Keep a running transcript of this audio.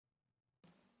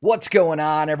What's going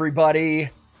on, everybody?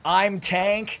 I'm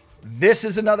Tank. This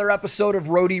is another episode of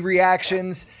Roadie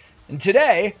Reactions, and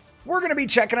today we're going to be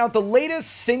checking out the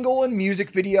latest single and music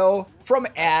video from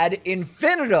Ad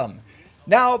Infinitum.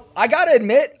 Now, I gotta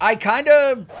admit, I kind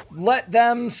of let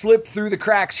them slip through the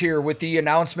cracks here with the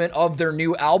announcement of their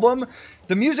new album.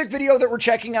 The music video that we're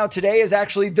checking out today is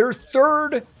actually their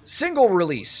third single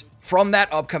release from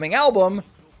that upcoming album,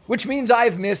 which means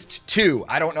I've missed two.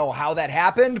 I don't know how that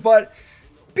happened, but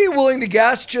be willing to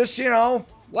guess, just,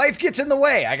 life gets in the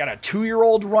way. I got a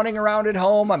 2-year-old running around at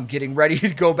home. I'm getting ready to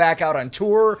go back out on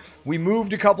tour. We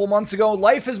moved a couple months ago.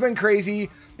 Life has been crazy,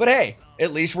 but hey,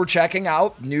 at least we're checking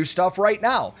out new stuff right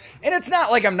now. And it's not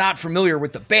like I'm not familiar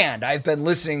with the band. I've been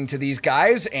listening to these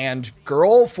guys and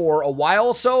girl for a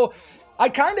while, so I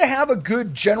kind of have a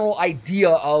good general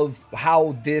idea of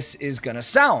how this is going to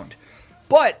sound.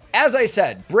 But as I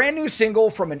said, brand new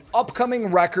single from an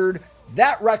upcoming record.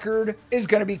 That record is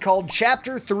going to be called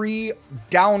Chapter 3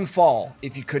 Downfall.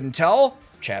 If you couldn't tell,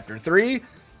 Chapter 3.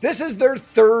 This is their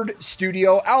third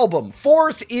studio album.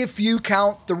 Fourth if you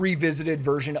count the revisited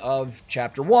version of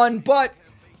Chapter 1, but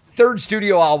third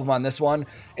studio album on this one.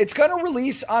 It's going to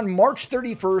release on March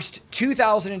 31st,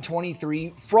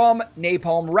 2023 from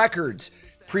Napalm Records.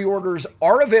 Pre-orders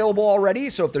are available already,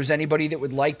 so if there's anybody that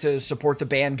would like to support the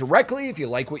band directly, if you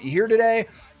like what you hear today,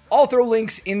 I'll throw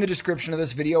links in the description of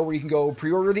this video where you can go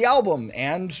pre-order the album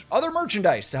and other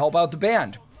merchandise to help out the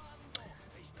band.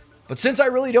 But since I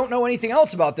really don't know anything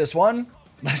else about this one,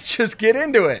 let's just get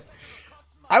into it.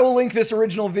 I will link this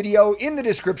original video in the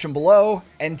description below,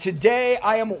 and today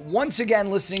I am once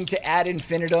again listening to Ad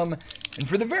Infinitum, and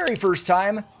for the very first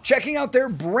time, checking out their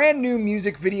brand new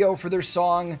music video for their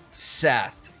song,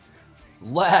 Seth.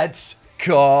 Let's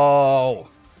go!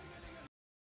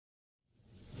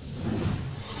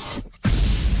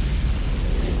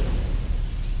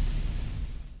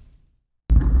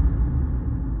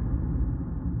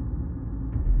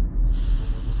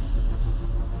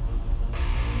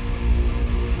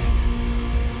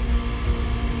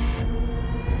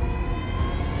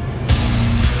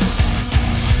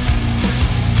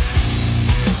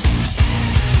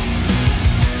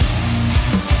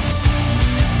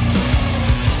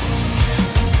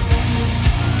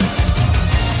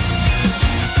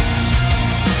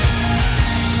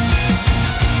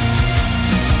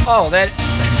 Oh,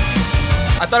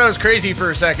 I thought it was crazy for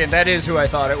a second. That is who I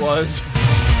thought it was.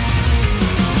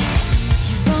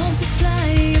 You want to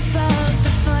fly above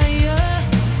the fire,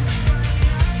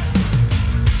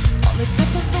 on the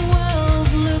top of the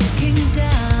world looking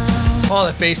down. Oh,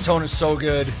 that bass tone is so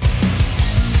good.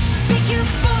 Pick your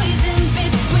poison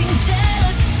between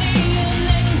jealousy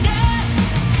and anger.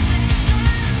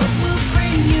 Both will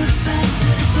bring you back to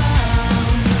the ground.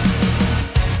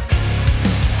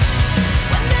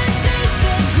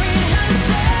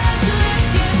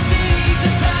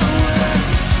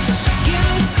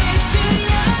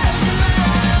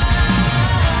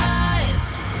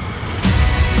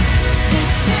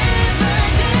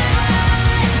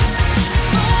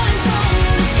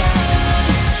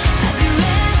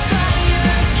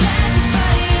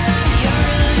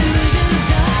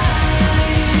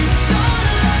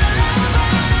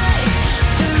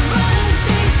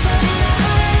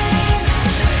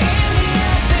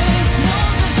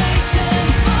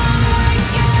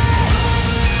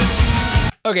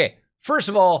 Okay, first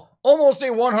of all, almost a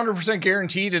 100%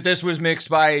 guarantee that this was mixed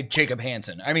by Jacob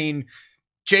Hansen. I mean,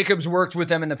 Jacob's worked with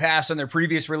them in the past on their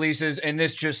previous releases, and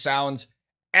this just sounds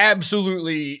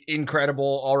absolutely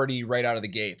incredible already right out of the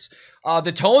gates.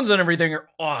 The tones and everything are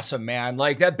awesome, man.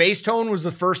 Like, that bass tone was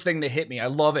the first thing that hit me. I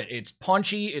love it. It's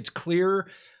punchy, it's clear,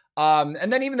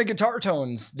 and then even the guitar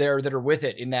tones there that are with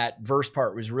it in that verse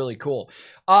part was really cool.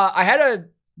 I had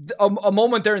a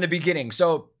moment there in the beginning,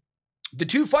 so the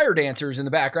two fire dancers in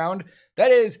the background,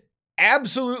 that is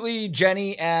absolutely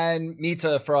Jenny and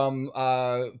Mita from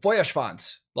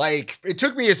Feuerschwanz. Like, it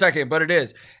took me a second, but it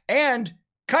is. And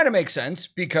kind of makes sense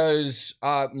because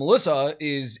Melissa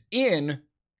is in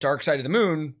Dark Side of the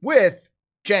Moon with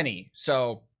Jenny.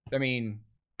 So, I mean,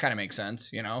 kind of makes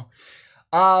sense,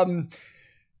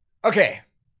 Okay,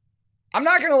 I'm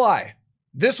not going to lie.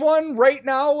 This one right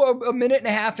now, a minute and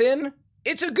a half in,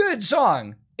 it's a good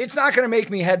song. It's not going to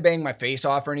make me headbang my face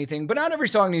off or anything, but not every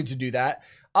song needs to do that.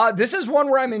 This is one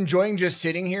where I'm enjoying just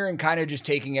sitting here and kind of just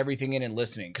taking everything in and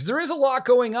listening, because there is a lot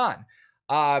going on.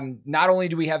 Not only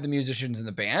do we have the musicians in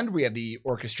the band, we have the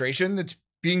orchestration that's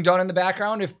being done in the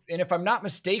background. If I'm not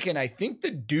mistaken, I think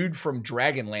the dude from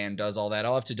Dragonland does all that.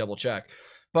 I'll have to double check.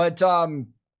 But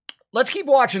let's keep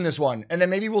watching this one, and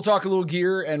then maybe we'll talk a little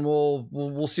gear, and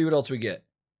we'll see what else we get.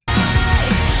 The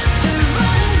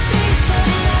rotten taste of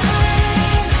life.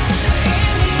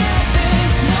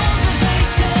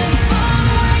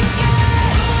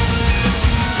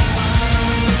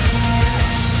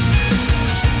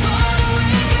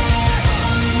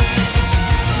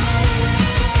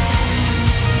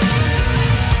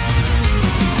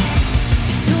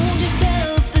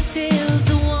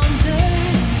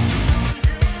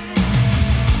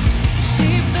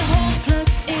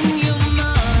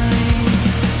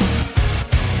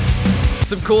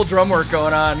 Some cool drum work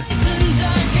going on.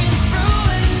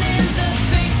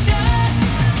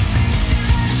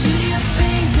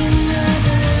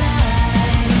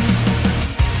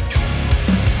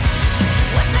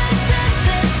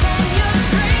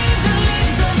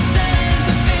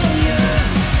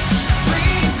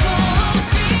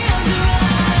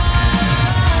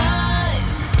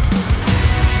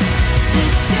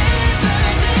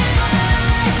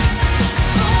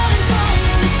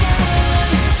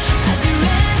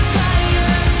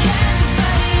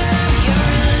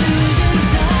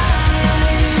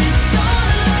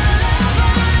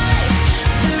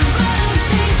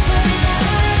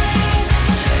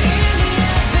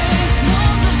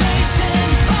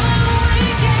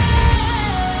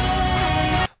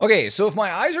 Okay, so if my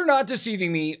eyes are not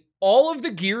deceiving me, all of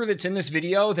the gear that's in this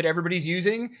video that everybody's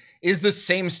using is the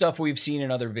same stuff we've seen in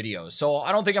other videos. So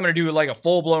I don't think I'm going to do like a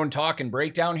full-blown talk and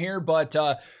breakdown here, but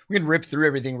we can rip through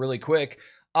everything really quick.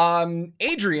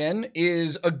 Adrian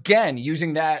is, again,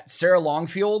 using that Sarah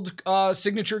Longfield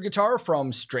signature guitar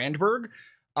from Strandberg.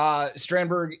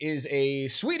 Strandberg is a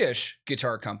Swedish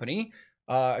guitar company.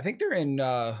 I think they're in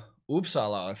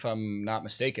Uppsala, if I'm not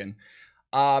mistaken.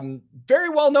 Very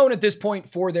well known at this point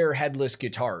for their headless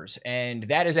guitars, and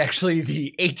that is actually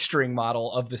the 8-string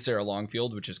model of the Sarah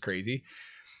Longfield, which is crazy.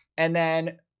 And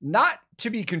then, not to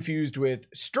be confused with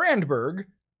Strandberg,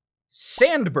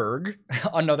 Sandberg,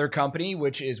 another company,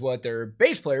 which is what their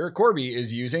bass player, Corby,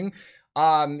 is using.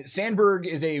 Sandberg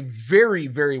is a very,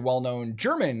 very well-known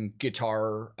German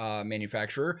guitar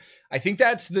manufacturer. I think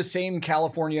that's the same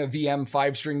California VM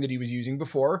 5-string that he was using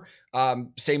before.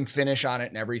 Same finish on it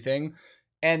and everything.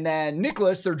 And then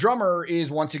Nicholas, their drummer,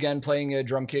 is once again playing a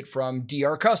drum kit from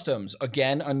DR Customs.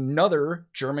 Again, another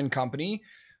German company.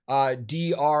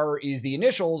 DR is the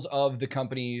initials of the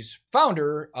company's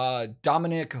founder,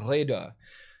 Dominik Reda.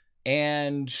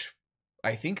 And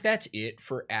I think that's it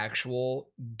for actual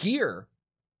gear.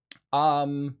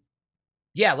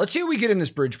 Yeah, let's see what we get in this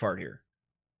bridge part here.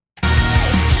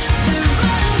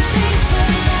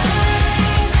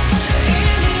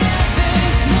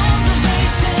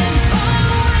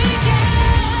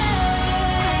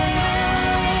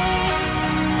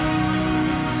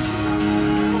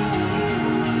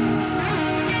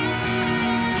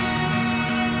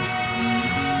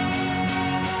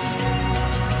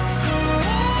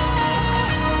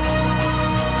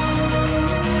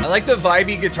 I like the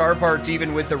vibey guitar parts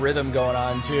even with the rhythm going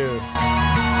on too.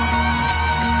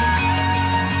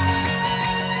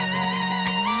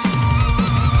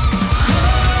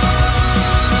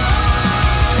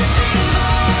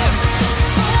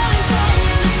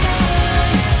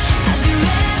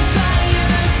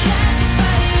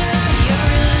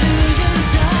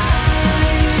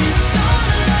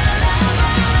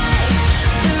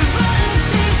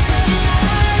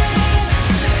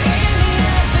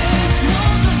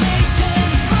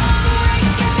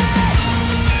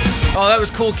 Oh, that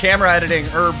was cool camera editing,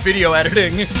 or video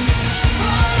editing.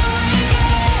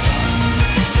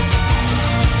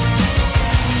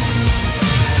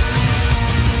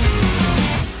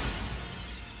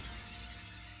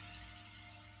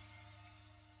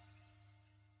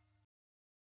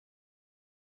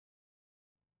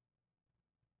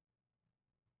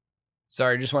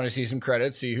 Sorry, just want to see some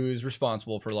credits, see who's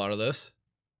responsible for a lot of this.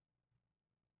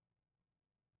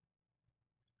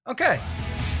 Okay.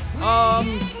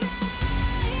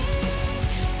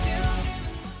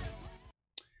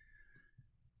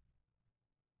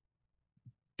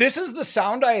 This is the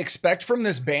sound I expect from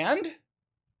this band.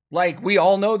 Like, we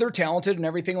all know they're talented and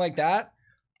everything like that.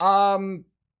 Nothing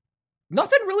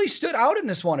really stood out in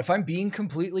this one, if I'm being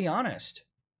completely honest.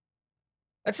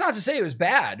 That's not to say it was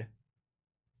bad.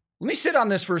 Let me sit on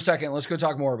this for a second. Let's go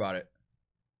talk more about it.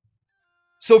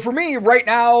 So for me, right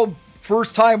now,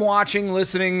 first time watching,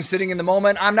 listening, sitting in the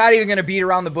moment, I'm not even going to beat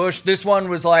around the bush. This one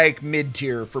was like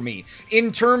mid-tier for me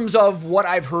in terms of what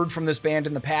I've heard from this band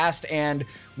in the past and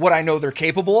what I know they're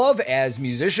capable of as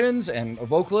musicians and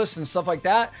vocalists and stuff like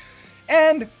that.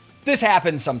 And this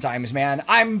happens sometimes, man.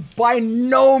 I'm by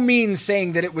no means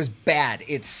saying that it was bad.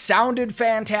 It sounded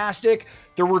fantastic.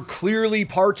 There were clearly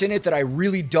parts in it that I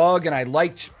really dug and I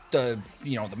liked the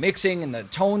mixing and the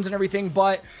tones and everything,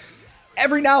 but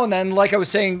every now and then, like I was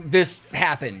saying, this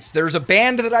happens. There's a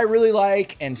band that I really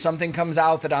like, and something comes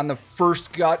out that on the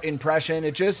first gut impression,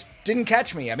 it just didn't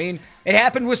catch me. I mean, it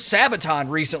happened with Sabaton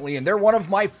recently, and they're one of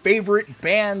my favorite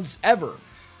bands ever.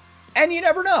 And you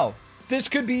never know. This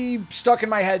could be stuck in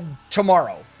my head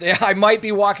tomorrow. I might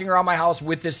be walking around my house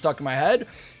with this stuck in my head.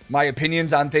 My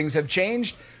opinions on things have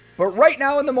changed. But right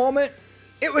now in the moment,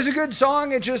 It was a good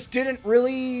song. It just didn't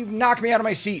really knock me out of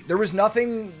my seat. There was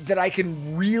nothing that I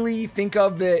can really think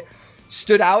of that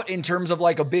stood out in terms of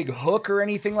like a big hook or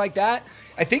anything like that.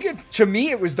 I think to me,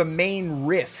 it was the main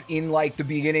riff in like the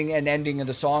beginning and ending of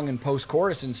the song and post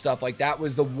chorus and stuff like that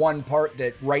was the one part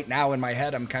that right now in my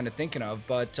head I'm kind of thinking of.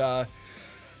 But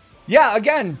yeah,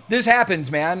 again, this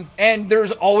happens, man. And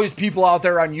there's always people out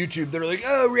there on YouTube that are like,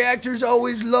 oh, reactors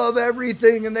always love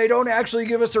everything and they don't actually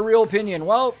give us a real opinion.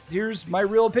 Well, here's my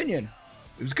real opinion.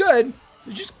 It was good. It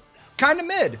was just kind of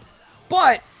mid.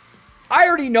 But I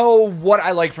already know what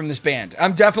I like from this band.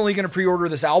 I'm definitely going to pre-order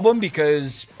this album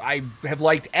because I have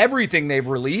liked everything they've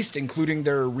released, including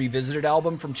their revisited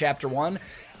album from Chapter 1.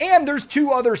 And there's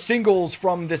 2 other singles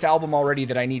from this album already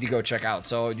that I need to go check out.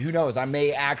 So who knows? I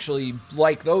may actually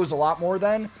like those a lot more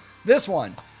than this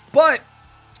one. But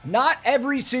not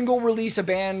every single release a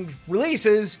band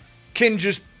releases can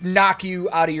just knock you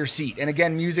out of your seat. And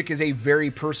again, music is a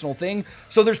very personal thing.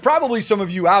 So there's probably some of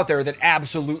you out there that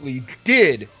absolutely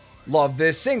did love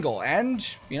this single.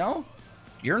 And, you know,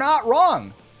 you're not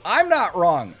wrong. I'm not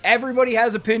wrong. Everybody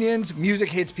has opinions. Music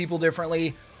hits people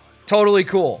differently. Totally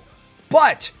cool.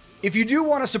 But if you do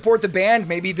want to support the band,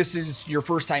 maybe this is your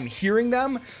first time hearing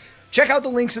them, check out the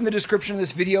links in the description of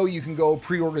this video. You can go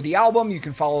pre-order the album. You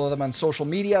can follow them on social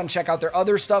media and check out their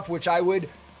other stuff, which I would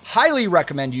highly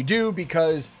recommend you do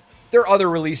because their other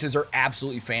releases are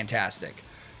absolutely fantastic.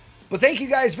 But thank you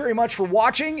guys very much for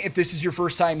watching. If this is your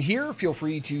first time here, feel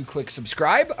free to click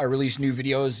subscribe. I release new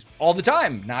videos all the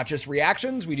time, not just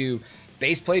reactions. We do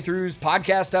bass playthroughs,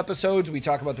 podcast episodes. We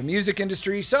talk about the music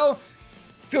industry. So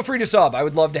feel free to sub. I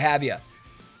would love to have you.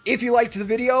 If you liked the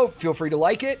video, feel free to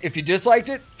like it. If you disliked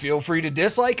it, feel free to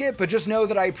dislike it. But just know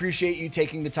that I appreciate you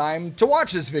taking the time to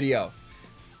watch this video.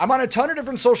 I'm on a ton of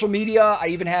different social media. I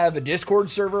even have a Discord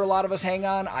server a lot of us hang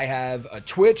on. I have a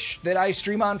Twitch that I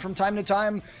stream on from time to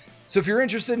time. So if you're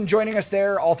interested in joining us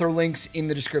there, I'll throw links in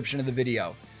the description of the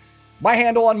video. My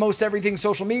handle on most everything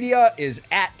social media is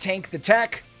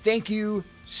 @TankTheTech. Thank you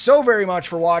so very much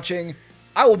for watching.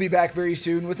 I will be back very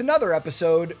soon with another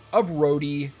episode of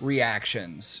Roadie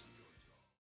Reactions.